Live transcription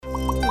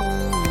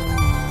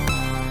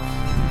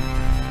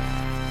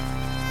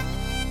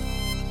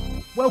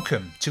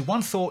Welcome to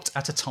One Thought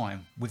at a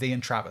Time with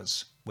Ian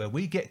Travers, where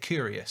we get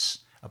curious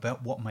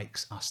about what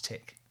makes us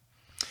tick.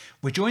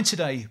 We're joined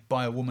today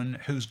by a woman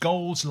whose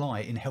goals lie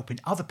in helping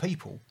other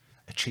people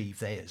achieve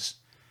theirs.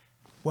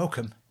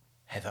 Welcome,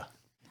 Heather.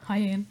 Hi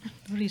Ian,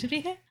 lovely to be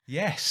here.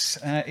 Yes,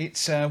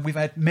 we've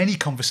had many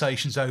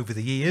conversations over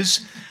the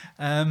years,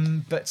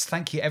 but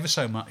thank you ever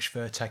so much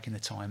for taking the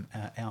time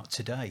out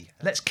today.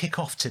 Let's kick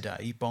off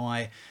today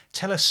by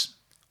tell us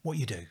what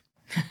you do.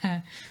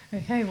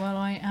 Okay, well,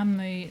 I am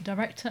the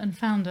director and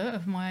founder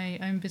of my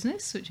own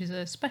business, which is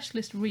a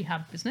specialist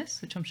rehab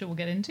business, which I'm sure we'll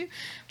get into, which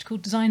is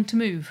called Design to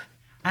Move.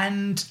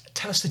 And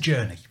tell us the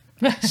journey.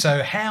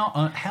 So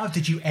how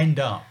did you end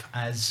up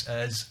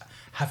as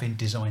having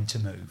Design to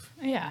Move?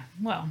 Yeah,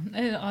 well,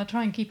 I'll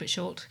try and keep it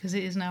short because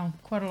it is now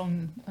quite a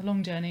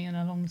long journey and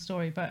a long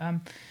story. But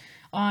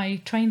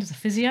I trained as a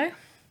physio.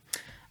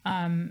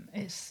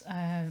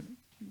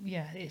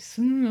 It's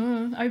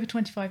over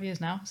 25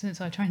 years now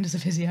since I trained as a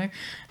physio.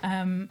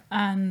 At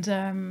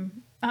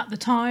the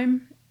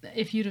time,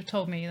 if you'd have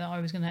told me that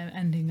I was going to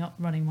end up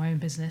running my own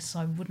business,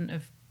 I wouldn't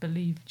have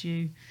believed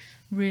you.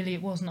 Really,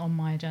 it wasn't on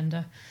my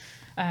agenda.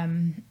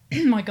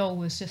 My goal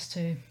was just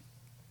to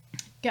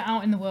get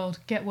out in the world,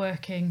 get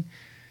working.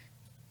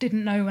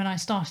 Didn't know when I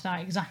started out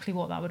exactly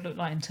what that would look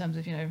like in terms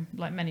of,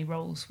 like many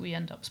roles, we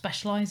end up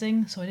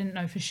specialising. So I didn't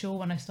know for sure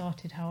when I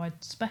started how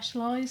I'd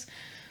specialise.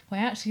 I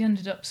actually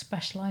ended up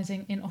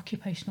specialising in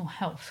occupational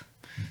health.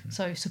 Mm-hmm.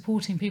 So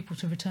supporting people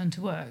to return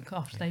to work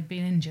after they'd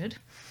been injured.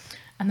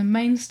 And the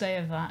mainstay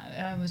of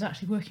that was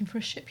actually working for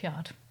a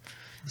shipyard.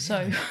 Really?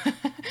 So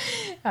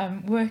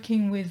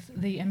working with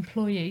the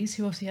employees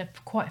who obviously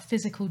had quite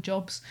physical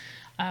jobs,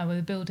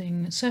 were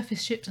building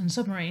surface ships and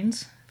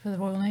submarines for the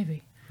Royal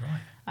Navy.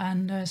 Right.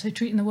 And so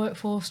treating the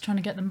workforce, trying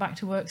to get them back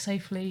to work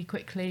safely,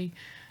 quickly,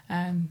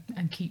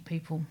 and keep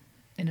people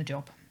in a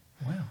job.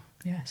 Wow.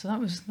 Yeah, so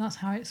that's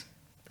how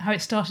it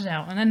started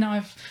out. And then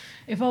I've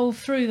evolved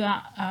through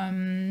that,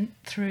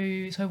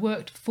 so I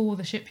worked for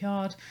the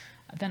shipyard.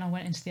 Then I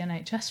went into the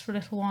NHS for a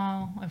little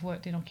while. I've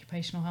worked in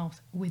occupational health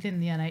within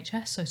the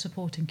NHS, so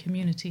supporting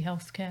community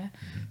healthcare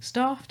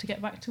staff to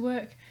get back to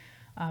work.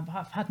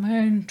 I've had my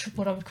own,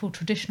 what I would call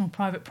traditional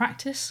private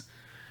practice.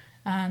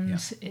 And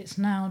It's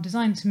now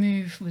Design to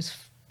Move was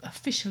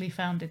officially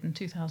founded in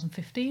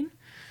 2015.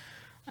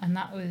 And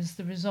that was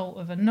the result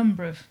of a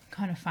number of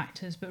kind of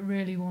factors, but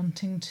really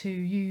wanting to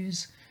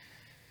use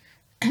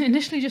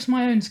initially just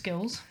my own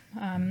skills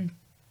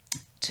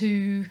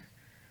to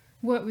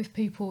work with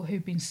people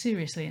who'd been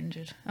seriously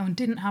injured and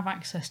didn't have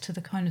access to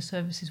the kind of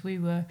services we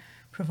were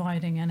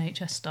providing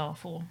NHS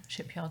staff or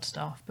shipyard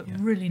staff, but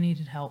really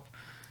needed help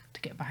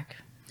to get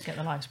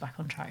their lives back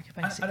on track,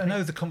 basically. I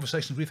know the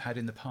conversations we've had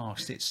in the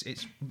past, it's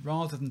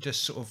rather than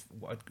just sort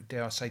of,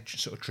 dare I say,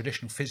 sort of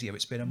traditional physio,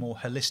 it's been a more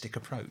holistic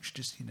approach,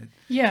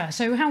 Yeah,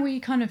 so how we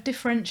kind of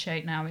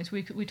differentiate now is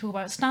we talk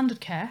about standard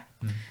care.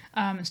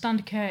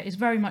 Standard care is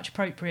very much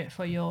appropriate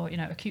for your,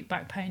 acute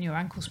back pain, your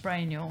ankle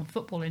sprain, your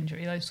football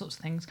injury, those sorts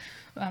of things.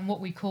 What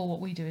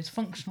we do is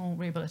functional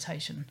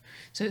rehabilitation.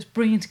 So it's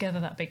bringing together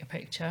that bigger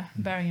picture,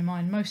 bearing in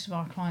mind most of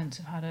our clients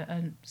have had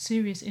a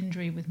serious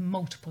injury with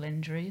multiple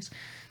injuries.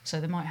 So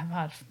they might have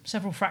had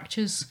several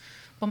fractures,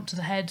 bump to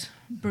the head,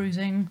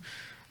 bruising,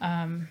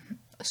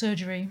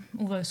 surgery,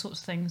 all those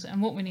sorts of things.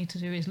 And what we need to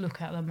do is look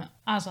at them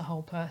as a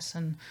whole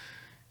person,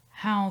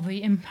 how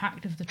the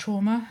impact of the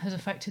trauma has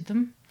affected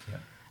them. Yeah.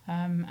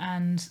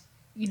 And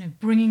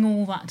bringing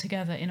all that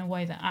together in a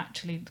way that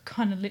actually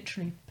kind of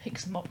literally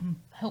picks them up and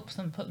helps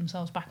them put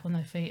themselves back on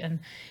their feet and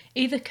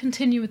either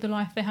continue with the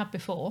life they had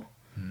before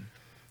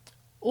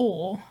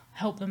or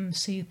help them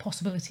see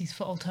possibilities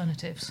for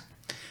alternatives.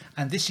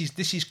 And this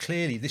is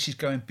clearly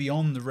going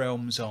beyond the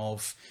realms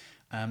of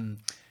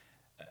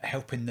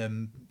helping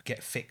them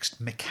get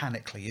fixed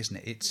mechanically, isn't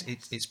it?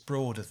 It's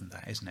broader than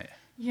that, isn't it?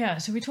 Yeah.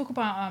 So we talk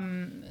about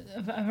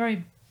a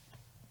very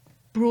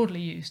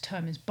broadly used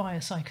term is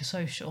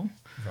biopsychosocial.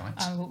 Right.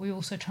 But we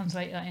also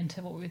translate that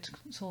into what we would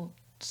call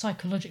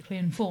psychologically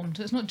informed.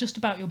 So it's not just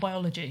about your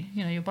biology.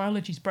 Your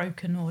biology's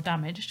broken or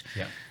damaged.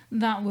 Yeah.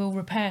 That will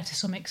repair to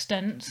some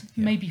extent,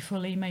 maybe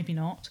fully, maybe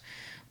not.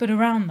 But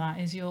around that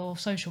is your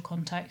social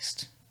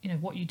context,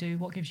 what you do,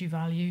 what gives you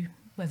value,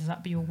 whether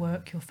that be your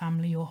work, your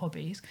family, your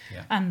hobbies,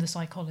 and the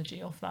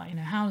psychology of that.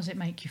 How does it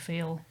make you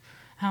feel?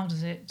 How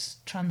does it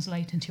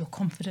translate into your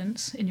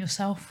confidence in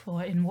yourself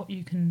or in what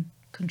you can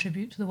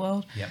contribute to the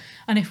world? Yeah.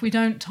 And if we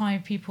don't tie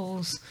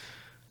people's...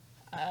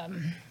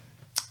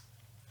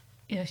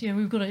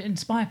 we've got to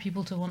inspire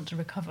people to want to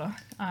recover.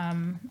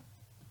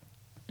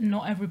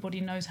 Not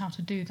everybody knows how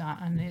to do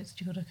that, and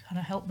you've got to kind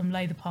of help them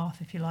lay the path,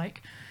 if you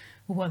like,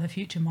 or what the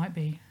future might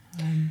be.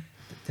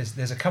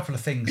 There's a couple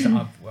of things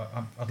that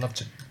I'd love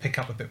to pick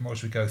up a bit more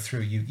as we go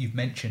through. You've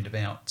mentioned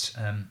about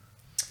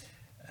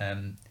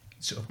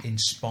sort of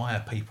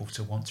inspire people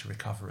to want to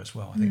recover as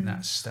well. I think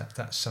that's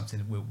something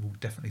that we'll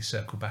definitely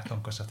circle back on,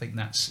 because I think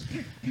that's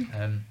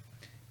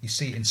you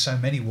see it in so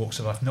many walks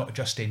of life, not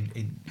just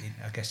in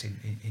I guess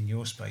in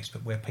your space,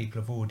 but where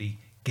people have already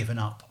given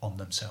up on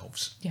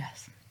themselves.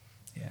 Yes.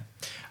 Yeah.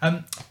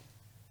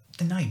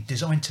 the name,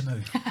 Designed to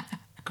Move?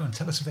 Go on,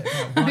 tell us a bit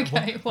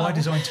about why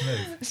Designed to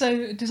Move?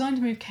 So Designed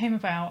to Move came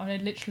about, and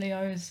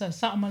I was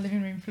sat on my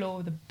living room floor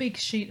with a big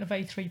sheet of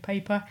A3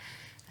 paper,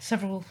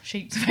 several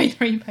sheets of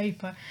A3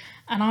 paper,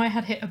 and I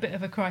had hit a bit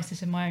of a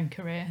crisis in my own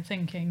career,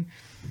 thinking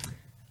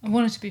I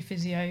wanted to be a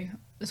physio.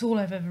 That's all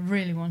I've ever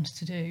really wanted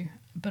to do,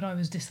 but I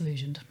was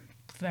disillusioned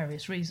for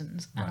various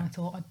reasons, and I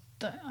thought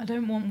I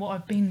don't want what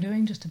I've been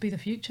doing just to be the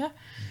future.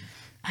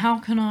 How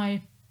can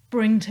I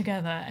bring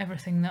together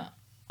everything that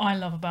I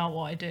love about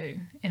what I do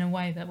in a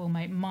way that will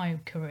make my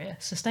career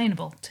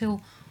sustainable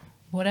till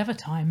whatever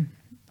time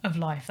of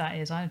life that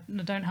is. I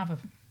don't have an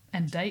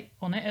end date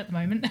on it at the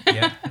moment,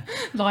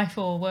 life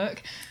or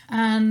work.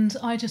 And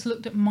I just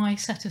looked at my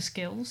set of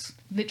skills,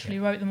 literally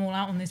wrote them all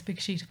out on this big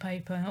sheet of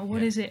paper. And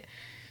what is it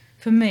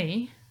for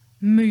me?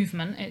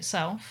 Movement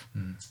itself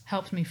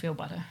helps me feel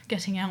better.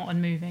 Getting out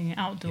and moving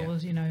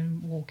outdoors,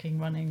 walking,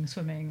 running,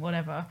 swimming,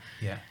 whatever,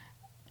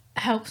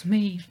 helps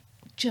me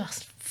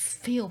just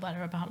feel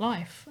better about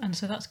life. And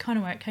so that's kind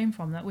of where it came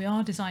from, that we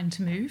are designed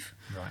to move.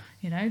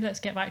 Right. Let's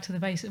get back to the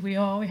basics. We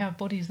have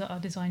bodies that are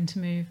designed to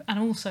move, and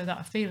also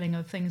that feeling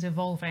of things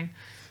evolving,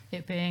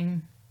 it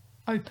being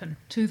open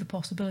to the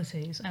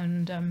possibilities.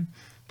 And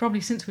probably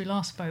since we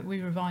last spoke,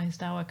 we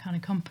revised our kind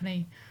of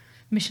company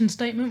mission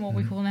statement, what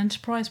we call an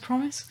enterprise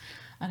promise,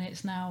 and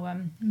it's now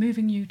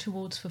moving you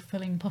towards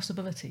fulfilling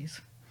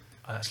possibilities.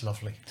 Oh, that's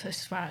lovely. So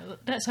it's right,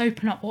 let's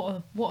open up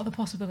what are the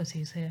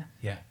possibilities here.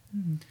 Yeah.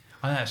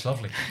 I know, it's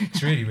lovely.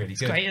 It's really, really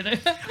good. It's great, isn't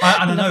it?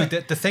 I know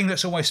the thing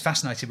that's always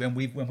fascinated when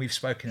we've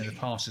spoken in the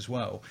past as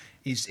well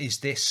is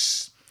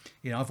this.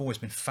 I've always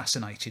been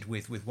fascinated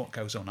with what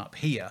goes on up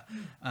here,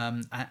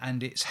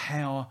 and it's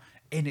how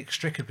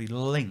inextricably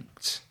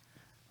linked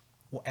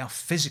what our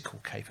physical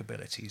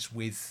capabilities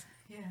with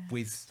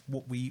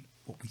what we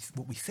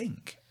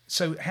think.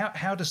 So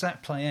how does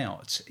that play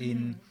out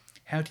in?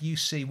 How do you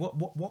see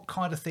what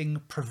kind of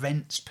thing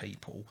prevents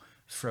people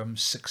from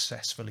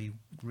successfully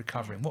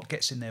recovering? What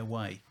gets in their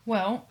way?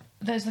 Well,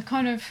 there's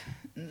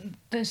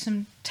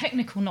some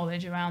technical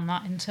knowledge around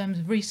that in terms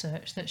of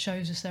research that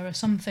shows us there are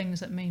some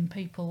things that mean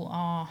people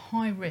are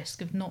high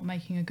risk of not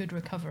making a good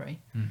recovery.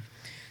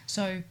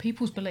 So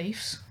people's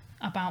beliefs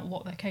about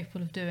what they're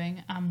capable of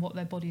doing and what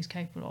their body's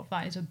capable of,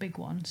 that is a big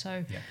one.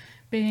 So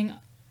being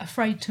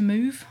afraid to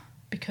move,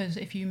 because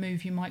if you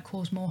move you might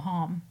cause more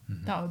harm,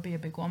 that would be a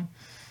big one.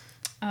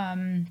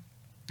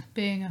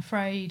 Being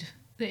afraid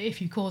that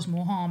if you cause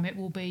more harm, it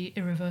will be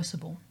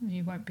irreversible.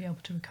 You won't be able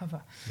to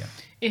recover.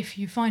 If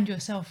you find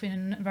yourself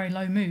in a very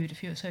low mood,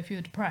 if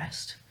you're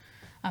depressed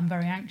and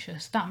very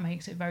anxious, that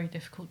makes it very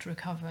difficult to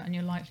recover, and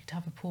you're likely to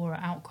have a poorer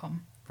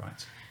outcome.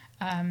 Right.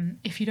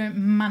 If you don't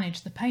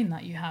manage the pain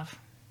that you have,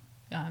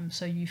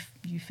 so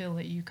you feel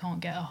that you can't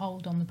get a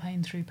hold on the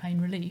pain through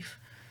pain relief,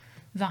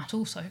 that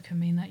also can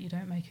mean that you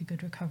don't make a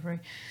good recovery.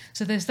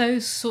 So there's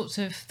those sorts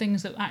of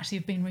things that actually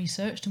have been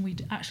researched and we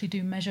actually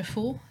do measure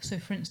for. So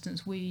for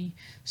instance, we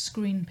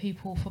screen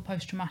people for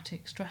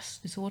post-traumatic stress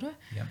disorder,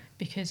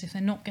 because if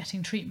they're not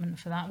getting treatment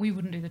for that, we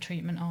wouldn't do the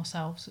treatment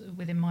ourselves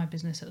within my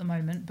business at the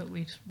moment, but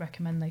we'd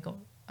recommend they got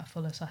a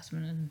full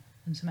assessment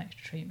and some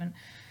extra treatment.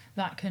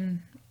 That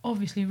can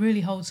obviously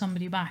really hold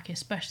somebody back,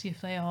 especially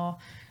if they are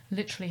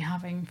literally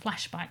having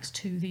flashbacks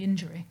to the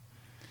injury.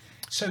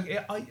 So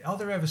are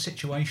there ever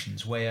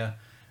situations where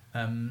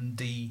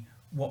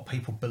what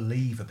people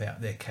believe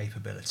about their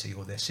capability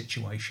or their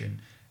situation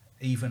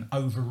even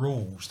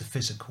overrules the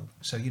physical?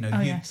 So,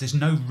 there's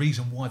no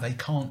reason why they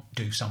can't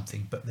do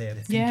something, but their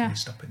thinking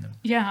is stopping them.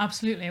 Yeah,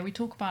 absolutely. We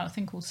talk about a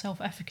thing called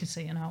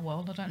self-efficacy in our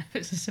world. I don't know if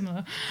it's a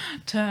similar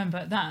term,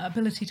 but that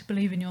ability to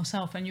believe in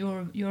yourself and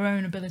your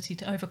own ability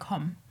to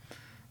overcome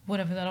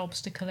whatever that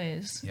obstacle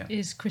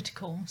is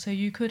critical. So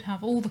you could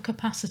have all the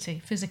capacity,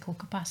 physical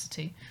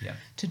capacity,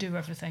 to do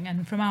everything.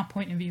 And from our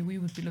point of view, we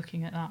would be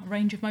looking at that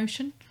range of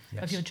motion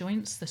of your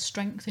joints, the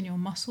strength in your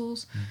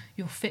muscles,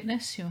 your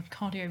fitness, your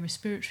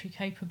cardiorespiratory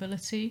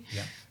capability,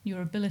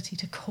 your ability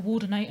to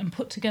coordinate and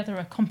put together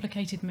a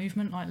complicated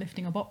movement like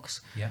lifting a box.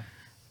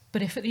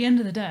 But if at the end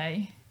of the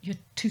day you're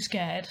too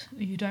scared,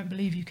 or you don't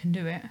believe you can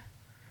do it,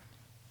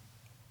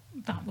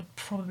 that would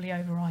probably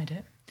override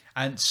it.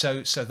 And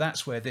so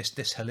that's where this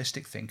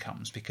holistic thing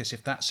comes, because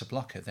if that's a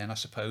blocker, then I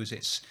suppose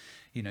it's,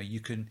 you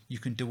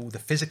can do all the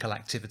physical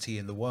activity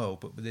in the world,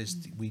 but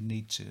we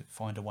need to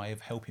find a way of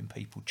helping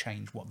people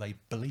change what they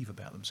believe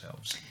about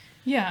themselves.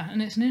 Yeah,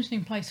 and it's an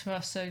interesting place for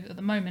us. So at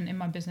the moment in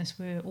my business,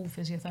 we're all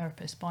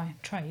physiotherapists by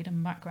trade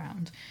and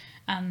background,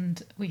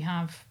 and we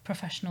have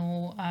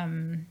professional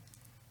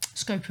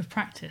scope of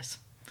practice.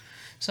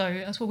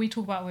 So that's what we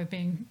talk about. We're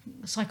being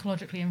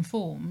psychologically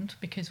informed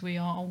because we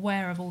are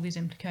aware of all these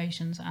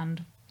implications,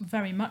 and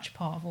very much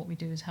part of what we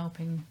do is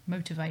helping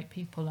motivate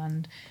people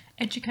and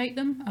educate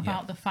them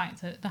about the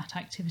fact that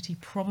activity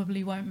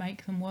probably won't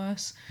make them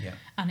worse.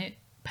 And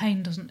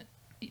pain doesn't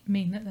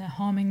mean that they're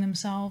harming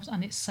themselves,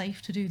 and it's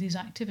safe to do these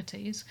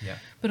activities.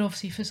 But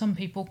obviously for some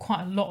people,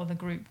 quite a lot of the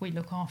group we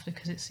look after,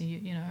 because it's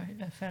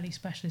a fairly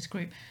specialist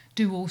group,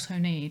 do also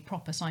need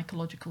proper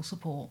psychological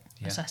support,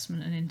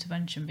 assessment and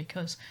intervention,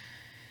 because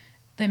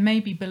there may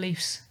be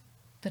beliefs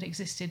that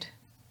existed,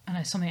 and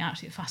it's something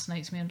actually that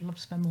fascinates me and I'd love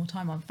to spend more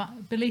time on,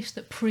 beliefs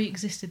that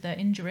pre-existed their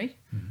injury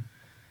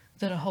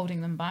that are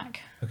holding them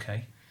back.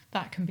 Okay.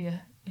 That can be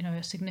a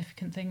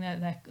significant thing.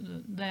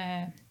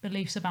 Their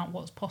beliefs about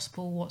what's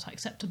possible, what's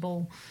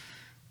acceptable,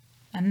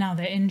 and now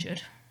they're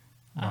injured.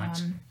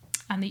 Right.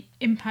 And the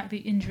impact the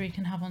injury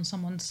can have on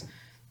someone's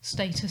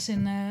status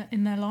in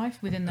their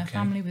life, within their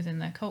family, within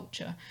their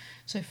culture.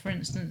 So, for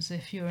instance,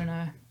 if you're in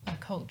a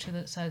culture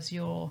that says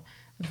your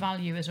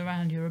value is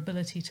around your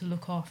ability to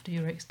look after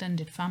your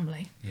extended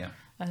family,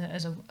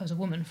 as a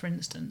woman, for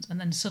instance, and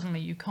then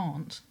suddenly you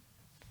can't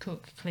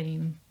cook,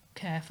 clean,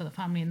 care for the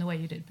family in the way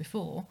you did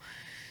before,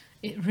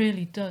 it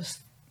really does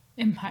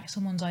impact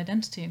someone's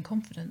identity and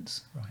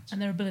confidence,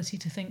 and their ability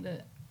to think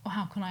that, well,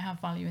 how can I have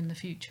value in the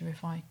future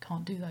if I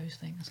can't do those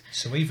things?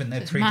 So even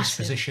their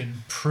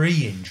predisposition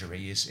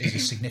pre-injury is a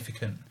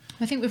significant...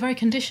 I think we're very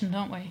conditioned,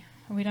 aren't we?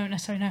 And we don't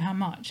necessarily know how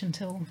much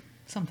until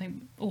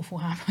something awful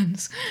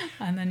happens,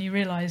 and then you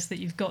realise that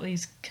you've got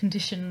these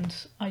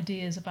conditioned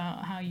ideas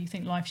about how you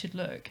think life should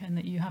look, and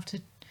that you have to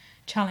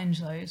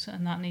challenge those,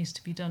 and that needs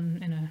to be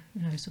done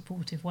in a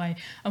supportive way.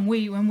 And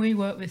when we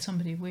work with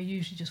somebody, we're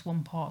usually just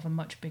one part of a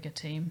much bigger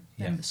team.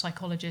 Then the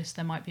psychologist,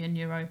 there might be a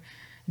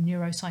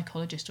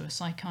neuropsychologist or a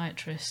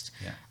psychiatrist.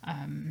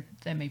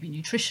 There may be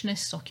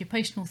nutritionists,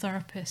 occupational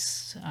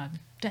therapists,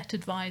 debt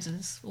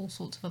advisors, all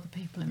sorts of other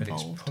people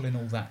involved. But it's pulling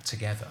all that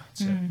together.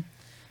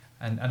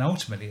 And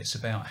ultimately it's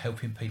about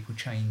helping people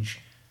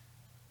change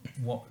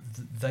what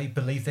they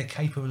believe they're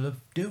capable of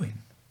doing.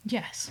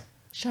 Yes,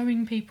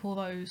 showing people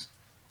those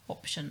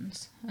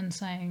options and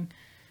saying,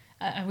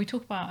 we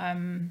talk about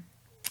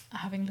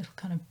having little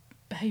kind of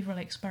behavioural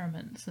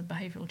experiments and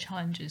behavioural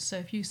challenges. So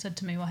if you said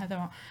to me, well,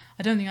 Heather,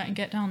 I don't think I can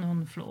get down on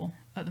the floor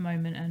at the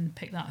moment and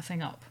pick that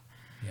thing up,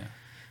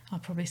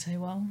 I'd probably say,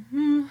 well,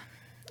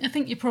 I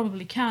think you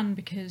probably can,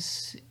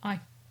 because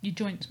your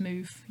joints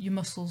move, your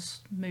muscles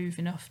move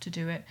enough to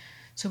do it,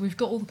 so we've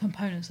got all the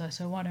components there,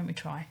 so why don't we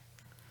try?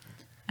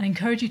 And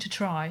encourage you to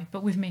try,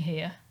 but with me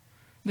here,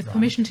 with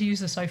permission to use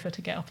the sofa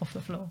to get up off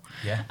the floor,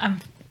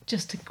 and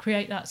just to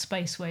create that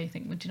space where you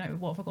think, well, do you know,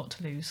 what have I got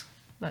to lose?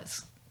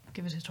 Let's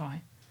give it a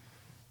try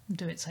and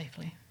do it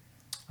safely.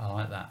 I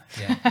like that.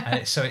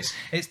 And so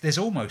there's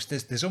almost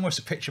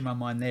a picture in my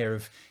mind there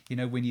of, you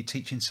know, when you're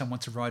teaching someone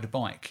to ride a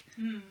bike,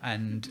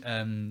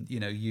 and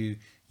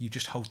you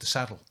just hold the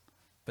saddle,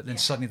 but then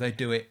suddenly they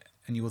do it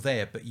and you're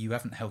there, but you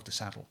haven't held the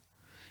saddle.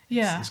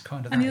 It's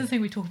kind of and the other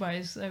thing we talk about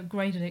is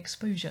graded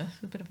exposure.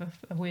 It's a bit of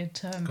a weird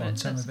term, but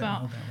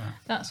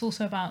that's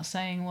also about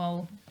saying,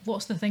 well,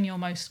 what's the thing you're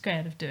most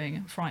scared of doing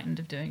and frightened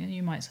of doing? And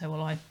you might say,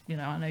 well, I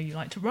know you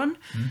like to run.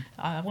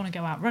 I want to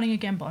go out running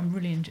again, but I'm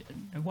really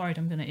worried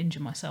I'm going to injure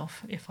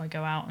myself if I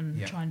go out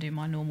and try and do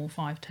my normal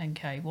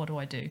 5-10k. What do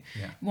I do?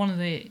 One of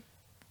the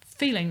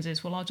feelings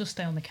is, well, I'll just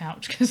stay on the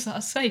couch because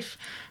that's safe.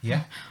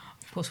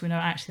 Of course, we know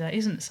actually that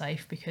isn't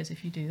safe, because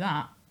if you do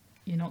that,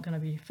 you're not going to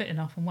be fit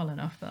enough and well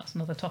enough. That's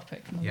another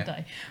topic for another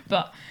day.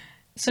 But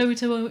so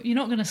you're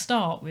not going to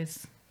start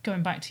with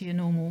going back to your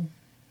normal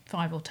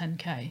 5 or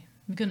 10k.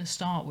 You're going to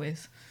start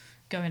with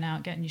going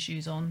out, getting your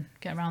shoes on,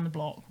 get around the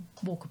block,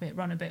 walk a bit,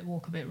 run a bit,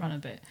 walk a bit, run a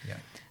bit.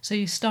 So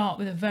you start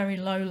with a very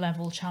low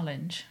level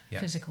challenge,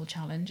 physical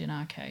challenge in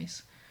our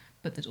case,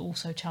 but there's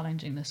also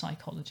challenging the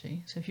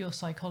psychology. So if your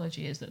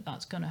psychology is that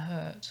that's going to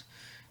hurt,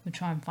 we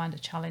try and find a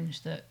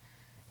challenge that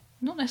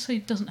not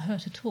necessarily doesn't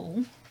hurt at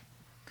all,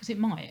 because it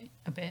might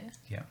a bit,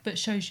 but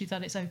shows you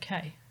that it's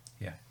okay,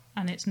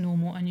 and it's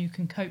normal, and you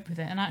can cope with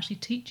it, and actually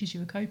teaches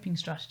you a coping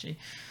strategy.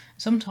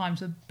 Sometimes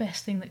the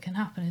best thing that can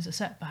happen is a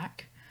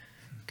setback,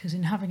 because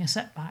in having a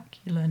setback,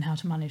 you learn how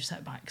to manage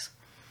setbacks.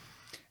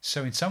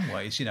 So in some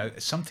ways,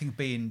 something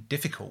being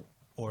difficult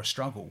or a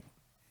struggle,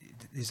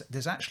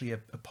 there's actually a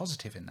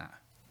positive in that.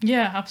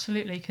 Yeah,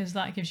 absolutely, because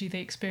that gives you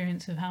the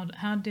experience of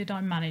how did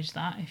I manage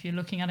that. If you're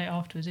looking at it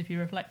afterwards, if you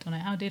reflect on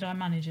it, how did I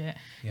manage it?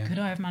 Could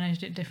I have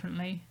managed it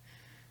differently?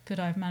 Could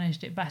I have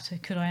managed it better?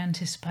 Could I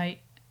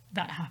anticipate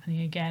that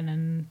happening again?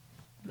 And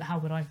how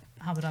would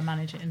I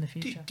manage it in the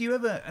future? Do you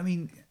ever,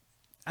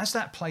 as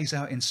that plays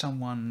out in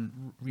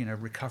someone,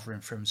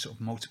 recovering from sort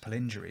of multiple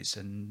injuries,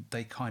 and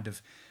they kind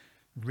of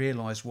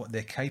realise what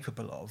they're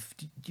capable of,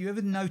 do you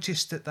ever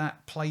notice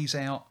that plays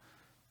out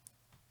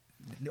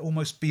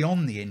almost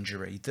beyond the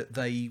injury, that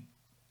they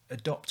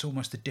adopt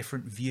almost a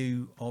different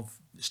view of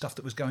stuff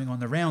that was going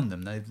on around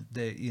them?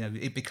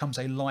 It becomes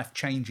a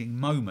life-changing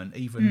moment,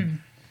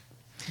 even...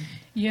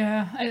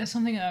 Yeah, it's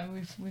something that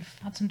we've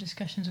had some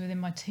discussions within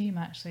my team,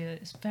 actually,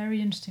 that it's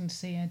very interesting to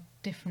see how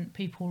different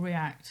people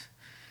react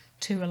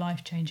to a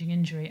life-changing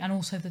injury, and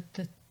also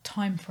the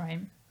time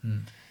frame,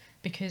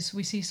 because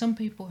we see some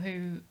people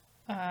who,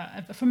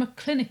 from a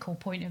clinical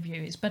point of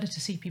view, it's better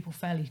to see people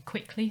fairly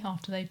quickly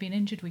after they've been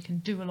injured. We can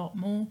do a lot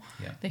more.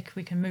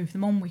 We can move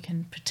them on. We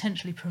can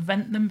potentially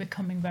prevent them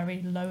becoming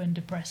very low and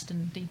depressed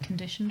and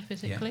deconditioned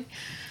physically.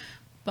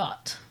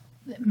 But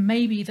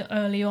maybe that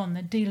early on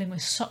they're dealing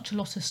with such a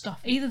lot of stuff.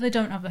 Either they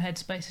don't have the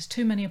headspace, there's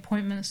too many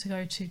appointments to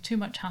go to, too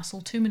much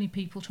hassle, too many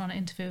people trying to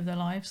interfere with their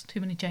lives, too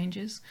many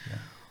changes,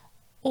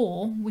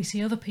 Or we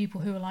see other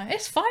people who are like,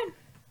 it's fine,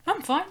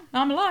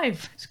 I'm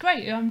alive, it's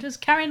great, I'm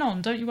just carrying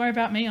on, don't you worry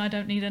about me, I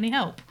don't need any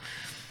help.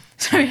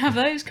 So we have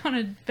those kind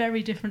of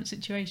very different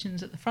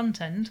situations at the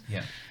front end.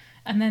 Yeah.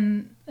 And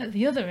then at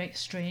the other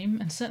extreme,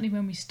 and certainly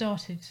when we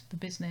started the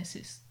business,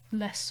 it's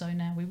less so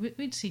now,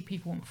 we'd see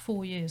people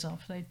 4 years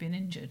after they'd been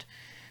injured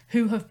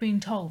who have been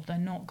told they're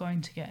not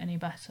going to get any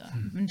better,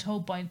 been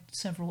told by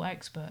several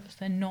experts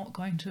they're not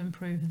going to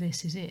improve,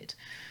 this is it.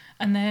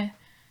 And they're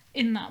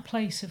in that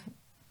place of,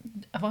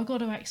 have I got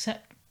to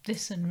accept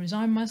this and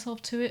resign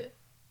myself to it?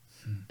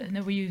 And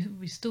then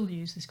we still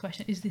use this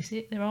question, is this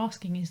it? They're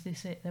asking, is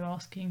this it? They're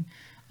asking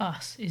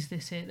us, is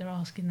this it? They're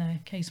asking their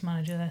case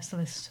manager, their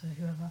solicitor,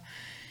 whoever.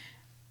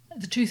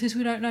 The truth is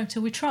we don't know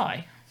till we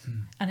try.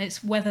 And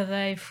it's whether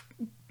they've,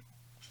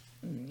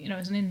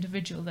 as an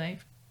individual,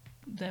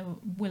 they're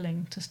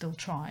willing to still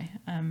try.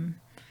 Many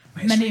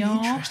really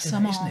are,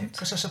 some aren't.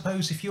 Because I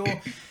suppose if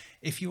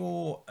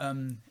you're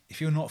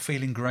not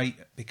feeling great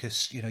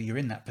because you're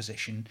in that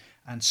position,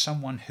 and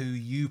someone who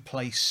you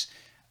place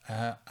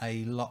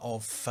a lot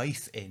of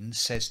faith in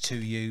says to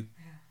you,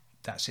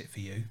 "That's it for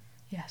you."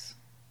 Yes.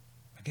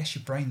 I guess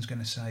your brain's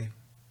going to say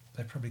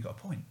they've probably got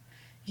a point.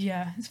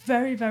 Yeah, it's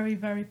very, very,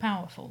 very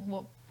powerful.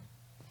 What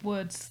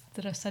words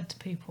that are said to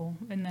people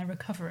in their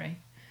recovery,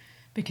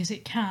 because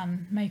it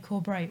can make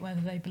or break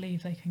whether they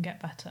believe they can get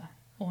better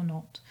or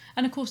not.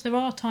 And of course there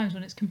are times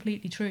when it's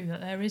completely true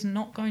that there is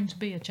not going to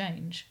be a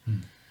change,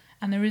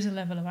 and there is a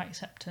level of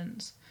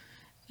acceptance.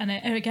 And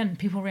again,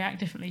 people react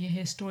differently. You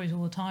hear stories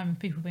all the time of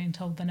people being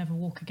told they never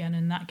walk again,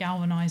 and that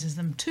galvanises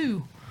them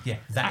too. Yeah,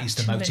 that is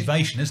the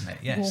motivation, isn't it?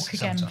 Yes, walk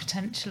again sometimes.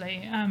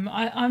 Potentially.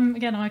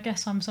 I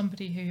guess I'm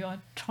somebody who I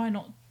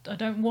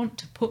don't want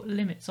to put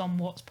limits on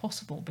what's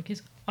possible,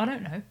 because I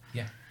don't know.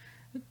 Yeah.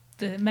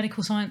 The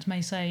medical science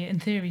may say,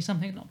 in theory,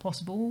 something's not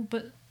possible,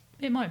 but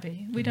it might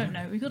be. We don't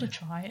know. We've got to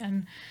try.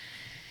 And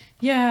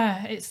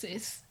yeah, it's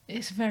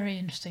very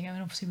interesting. I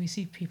mean, obviously we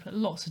see people at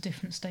lots of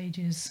different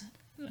stages,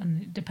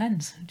 and it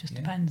depends. It just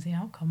depends. The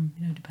outcome,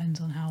 depends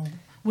on how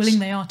willing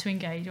they are to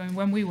engage. I mean,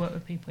 when we work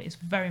with people, it's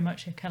very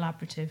much a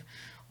collaborative.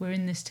 We're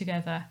in this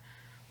together.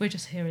 We're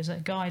just here as a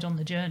guide on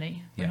the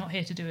journey. We're not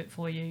here to do it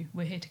for you.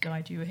 We're here to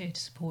guide you. We're here to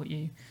support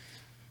you.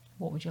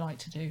 What would you like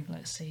to do?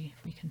 Let's see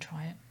if we can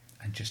try it.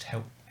 And just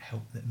help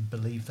them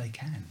believe they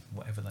can,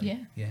 whatever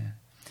they... Yeah.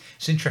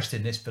 It's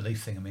interesting, this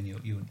belief thing. I mean,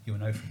 you'll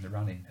know from the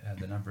running,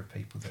 the number of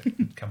people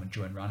that come and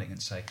join running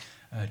and say,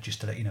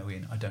 just to let you know,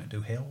 Ian, I don't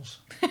do hills.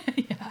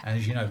 And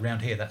as you know,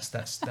 around here, that's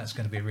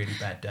going to be a really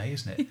bad day,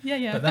 isn't it?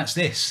 Yeah. But that's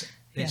this.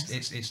 Yes.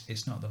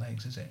 It's not the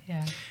legs, is it?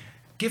 Yeah.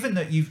 Given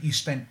that you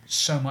spent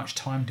so much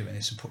time doing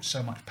this and put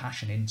so much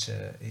passion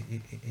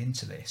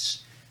into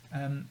this,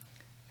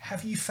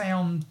 have you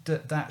found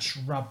that that's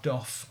rubbed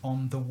off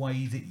on the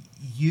way that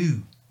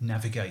you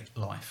navigate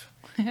life?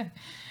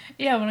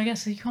 Yeah, well, I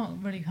guess you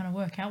can't really kind of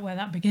work out where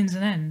that begins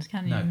and ends,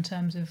 can you? No. In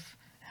terms of,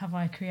 have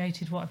I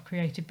created what I've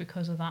created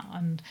because of that?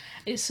 And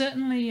it's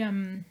certainly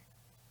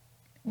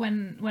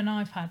when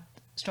I've had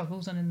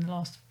struggles, and in the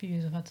last few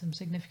years I've had some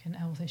significant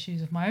health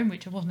issues of my own,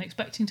 which I wasn't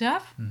expecting to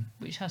have,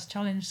 which has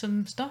challenged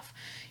some stuff.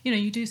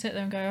 You do sit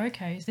there and go,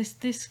 okay,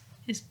 this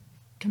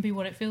can be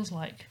what it feels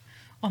like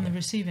on the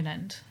receiving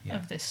end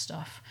of this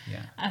stuff.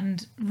 Yeah.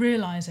 And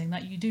realising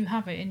that you do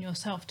have it in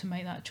yourself to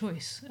make that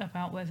choice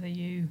about whether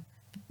you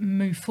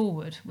move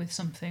forward with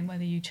something,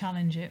 whether you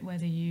challenge it,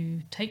 whether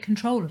you take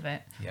control of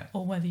it,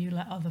 or whether you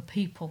let other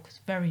people, because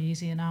it's very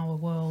easy in our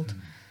world.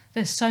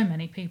 There's so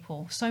many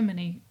people, so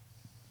many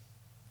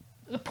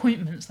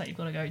appointments that you've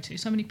got to go to,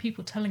 so many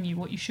people telling you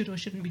what you should or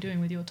shouldn't be doing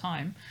with your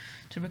time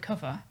to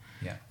recover,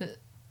 that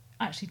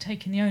actually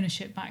taking the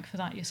ownership back for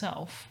that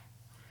yourself,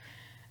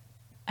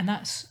 and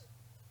that's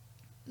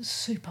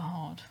super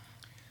hard.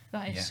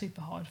 That is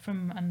super hard.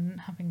 And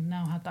having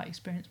now had that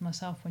experience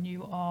myself, when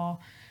you are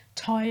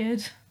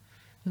tired,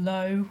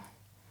 low,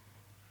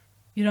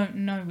 you don't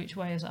know which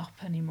way is up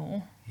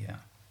anymore.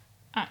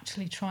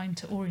 Actually trying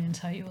to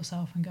orientate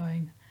yourself and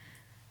going,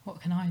 what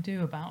can I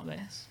do about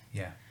this?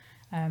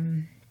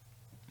 And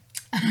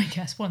I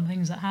guess one of the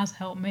things that has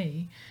helped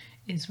me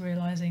is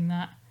realising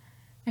that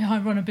I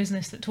run a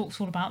business that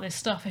talks all about this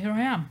stuff. Here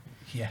I am.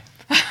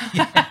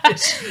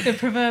 The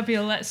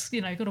proverbial, got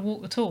to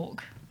walk the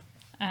talk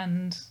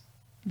and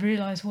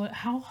realise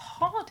how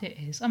hard it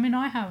is. I mean,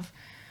 I have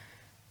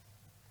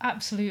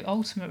absolute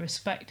ultimate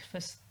respect for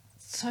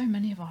so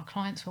many of our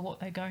clients for what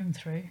they're going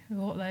through.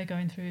 What they're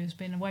going through has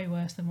been way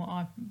worse than what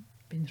I've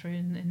been through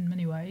in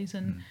many ways,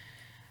 and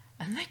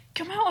they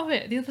come out of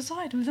it the other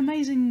side with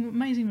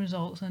amazing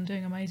results and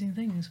doing amazing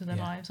things with their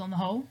lives on the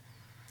whole.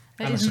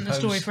 It isn't the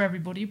story for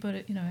everybody, but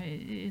it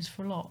is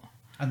for a lot.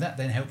 And that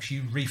then helps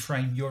you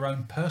reframe your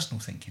own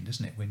personal thinking,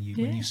 doesn't it? When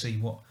you see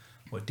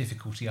what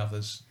difficulty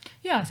others.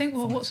 Yeah, I think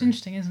what's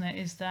interesting, isn't it,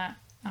 is that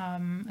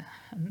and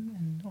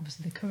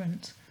obviously the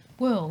current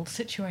world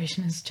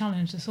situation has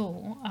challenged us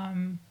all,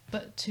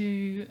 but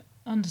to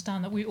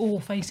understand that we're all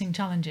facing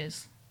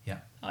challenges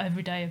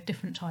every day of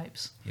different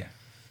types.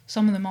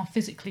 Some of them are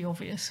physically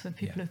obvious for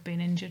people Yeah. who've been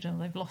injured or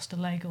they've lost a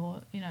leg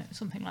or,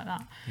 something like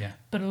that. Yeah.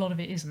 But a lot of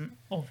it isn't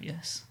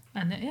obvious.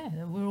 And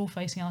we're all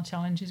facing our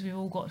challenges. We've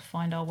all got to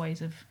find our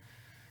ways of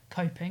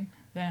coping.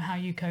 How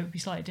you cope will be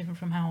slightly different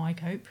from how I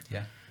cope.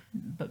 Yeah.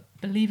 But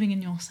believing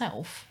in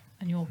yourself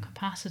and your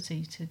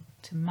capacity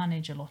to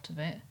manage a lot of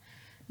it,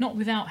 not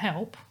without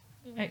help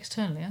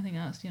externally, I think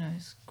that's,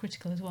 it's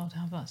critical as well to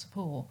have that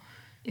support,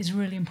 is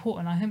really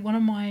important. I think one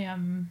of my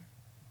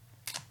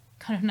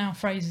kind of now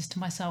phrases to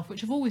myself,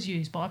 which I've always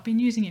used, but I've been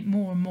using it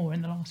more and more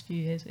in the last few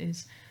years,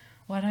 is,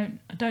 well,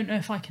 I don't know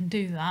if I can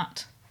do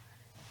that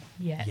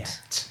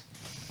yet.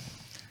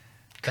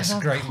 That's a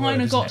great word, I've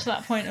kind of got isn't to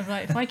that point of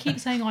like, if I keep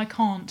saying I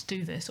can't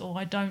do this or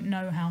I don't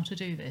know how to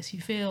do this,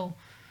 you feel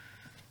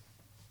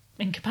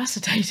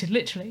incapacitated,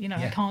 literally,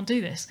 I can't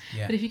do this.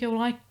 Yeah. But if you go,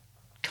 well, I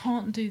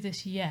can't do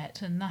this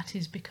yet, and that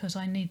is because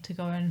I need to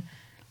go and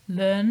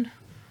learn,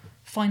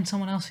 find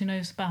someone else who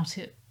knows about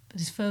it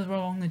that is further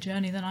along the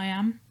journey than I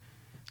am,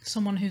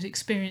 someone who's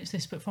experienced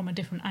this but from a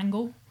different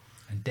angle.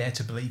 And dare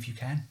to believe you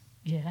can.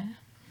 Yeah,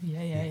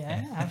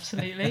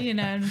 absolutely.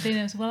 And being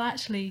able to, well,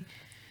 actually,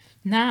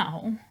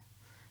 now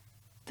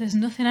there's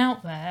nothing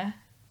out there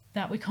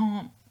that we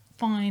can't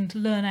find,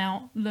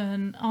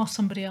 ask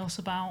somebody else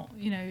about,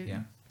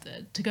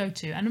 to go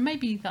to. And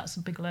maybe that's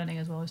a big learning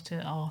as well, is to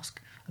ask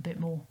a bit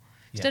more.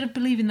 Instead of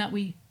believing that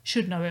we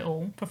should know it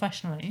all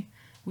professionally,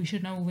 we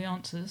should know all the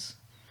answers.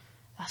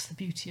 That's the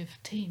beauty of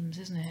teams,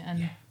 isn't it?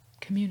 And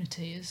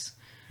community is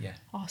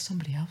ask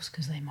somebody else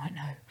because they might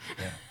know.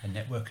 Yeah, a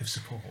network of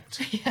support.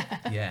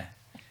 Yeah.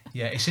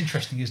 Yeah, it's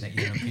interesting, isn't it?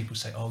 When people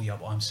say, "Oh, yeah,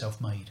 but I'm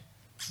self-made."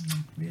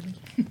 Really?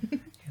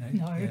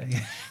 No.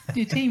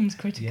 Your team's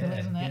critical,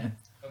 isn't it? Yeah.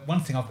 One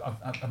thing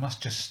I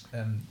must just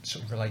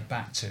sort of relate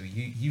back to,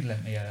 you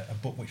lent me a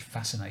book which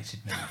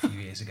fascinated me a few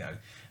years ago,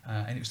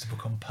 and it was the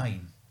book on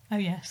pain. Oh,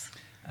 yes.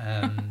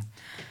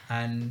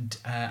 And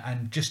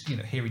just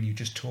hearing you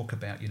just talk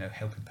about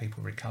helping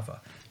people recover,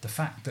 the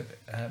fact that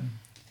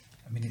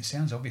it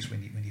sounds obvious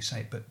when you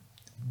say it, but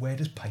where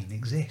does pain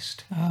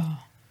exist?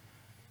 Oh,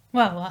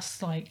 well,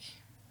 that's like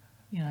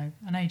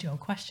an age-old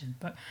question,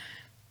 but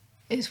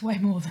it's way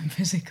more than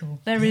physical.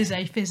 There is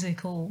a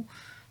physical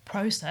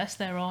process.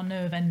 There are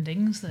nerve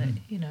endings that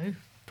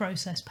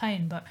process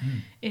pain, but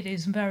it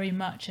is very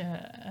much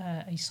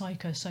a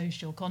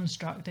psychosocial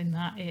construct in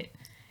that it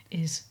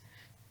is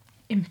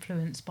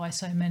influenced by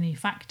so many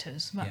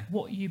factors. Like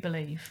what you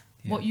believe,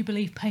 what you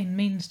believe pain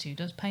means to you.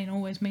 Does pain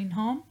always mean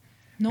harm?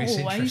 Not it's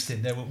always.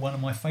 Interesting. There were one of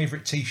my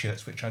favourite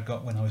T-shirts which I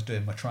got when I was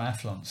doing my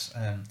triathlons,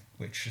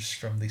 which was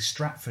from the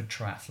Stratford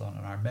Triathlon,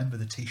 and I remember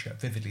the T-shirt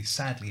vividly.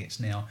 Sadly, it's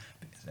now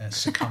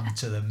succumbed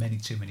to the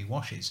too many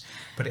washes,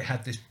 but it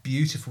had this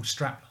beautiful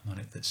strapline on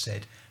it that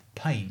said,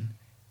 "Pain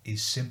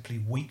is simply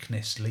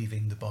weakness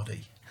leaving the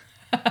body."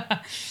 And I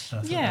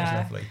thought that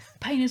was lovely.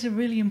 Pain is a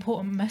really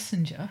important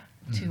messenger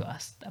to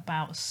us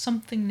about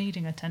something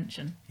needing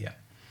attention. Yeah.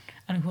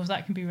 And of course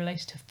that can be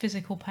related to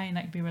physical pain,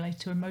 that can be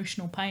related to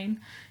emotional pain.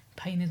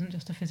 Pain isn't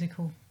just a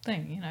physical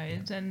thing,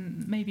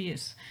 and maybe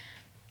it's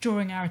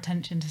drawing our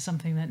attention to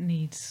something that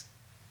needs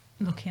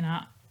looking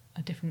at,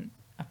 a different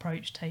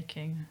approach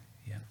taking,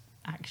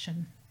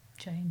 action,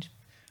 change.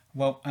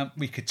 Well,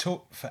 we could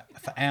talk for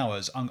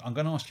hours. I'm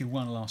going to ask you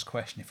one last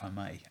question, if I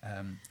may,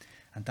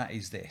 and that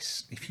is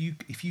this: if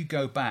you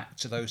go back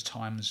to those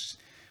times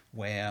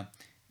where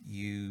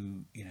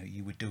you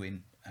were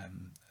doing, I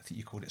think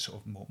you called it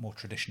sort of more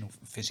traditional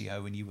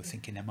physio, and you were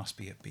thinking there must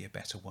be a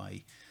better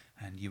way,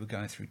 and you were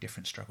going through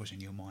different struggles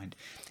in your mind,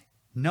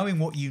 knowing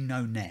what you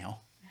know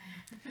now,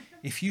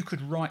 if you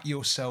could write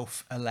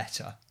yourself a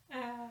letter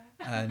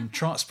and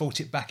transport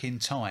it back in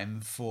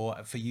time for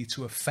you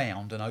to have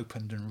found and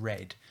opened and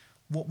read,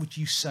 what would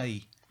you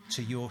say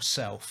to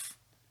yourself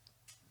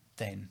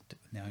then,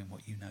 knowing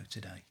what you know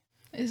today?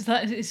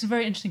 It's a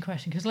very interesting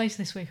question, because later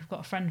this week I've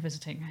got a friend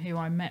visiting who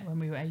I met when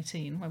we were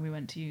 18, when we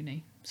went to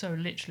uni. So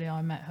literally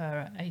I met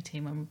her at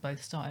 18 when we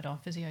both started our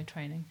physio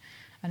training.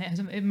 And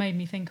it made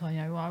me think,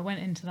 I went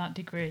into that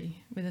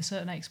degree with a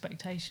certain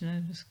expectation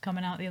and was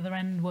coming out the other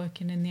end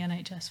working in the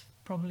NHS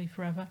probably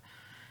forever.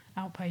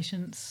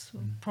 Outpatients,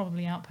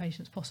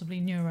 possibly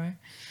neuro.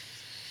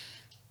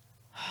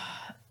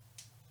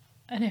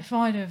 And if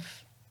I'd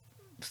have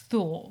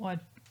thought,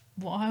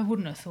 I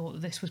wouldn't have thought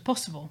that this was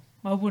possible.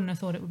 I wouldn't have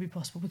thought it would be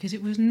possible because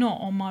it was not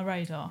on my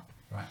radar.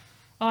 Right.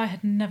 I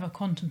had never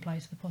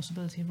contemplated the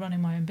possibility of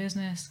running my own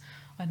business.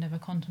 I'd never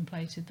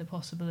contemplated the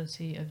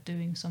possibility of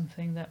doing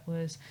something that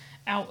was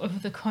out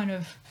of the kind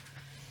of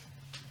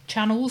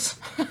channels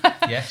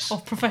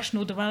of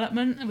professional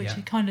development, which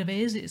it kind of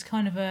is. It's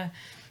kind of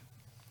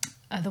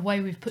the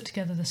way we've put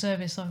together the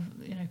service. I've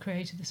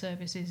created the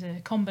service is a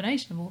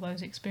combination of all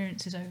those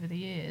experiences over the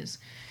years.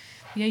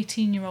 The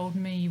 18-year-old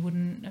me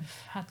wouldn't have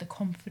had the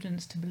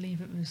confidence to believe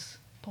it was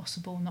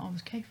possible and that I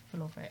was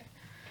capable of it.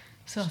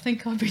 So I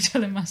think I'd be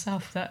telling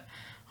myself that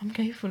I'm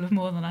capable of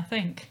more than I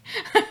think.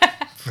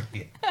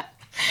 Brilliant.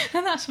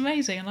 And that's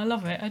amazing, and I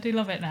love it. I do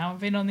love it now. I've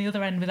been on the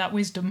other end with that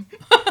wisdom.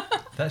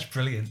 That's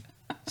brilliant.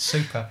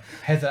 Super.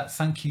 Heather,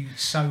 thank you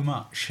so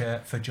much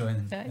for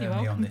joining You're me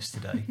welcome. on this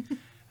today.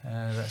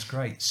 That's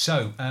great.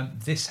 So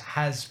this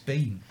has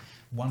been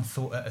One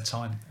Thought at a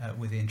Time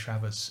with Ian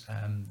Travers.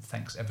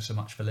 Thanks ever so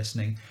much for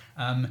listening.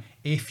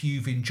 If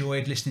you've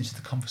enjoyed listening to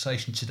the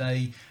conversation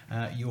today,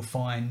 you'll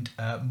find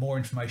more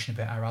information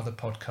about our other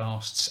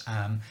podcasts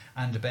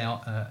and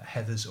about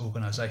Heather's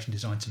organisation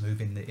Design to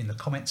Move in the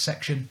comments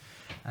section.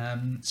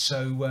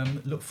 So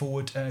look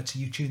forward to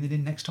you tuning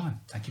in next time.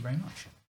 Thank you very much.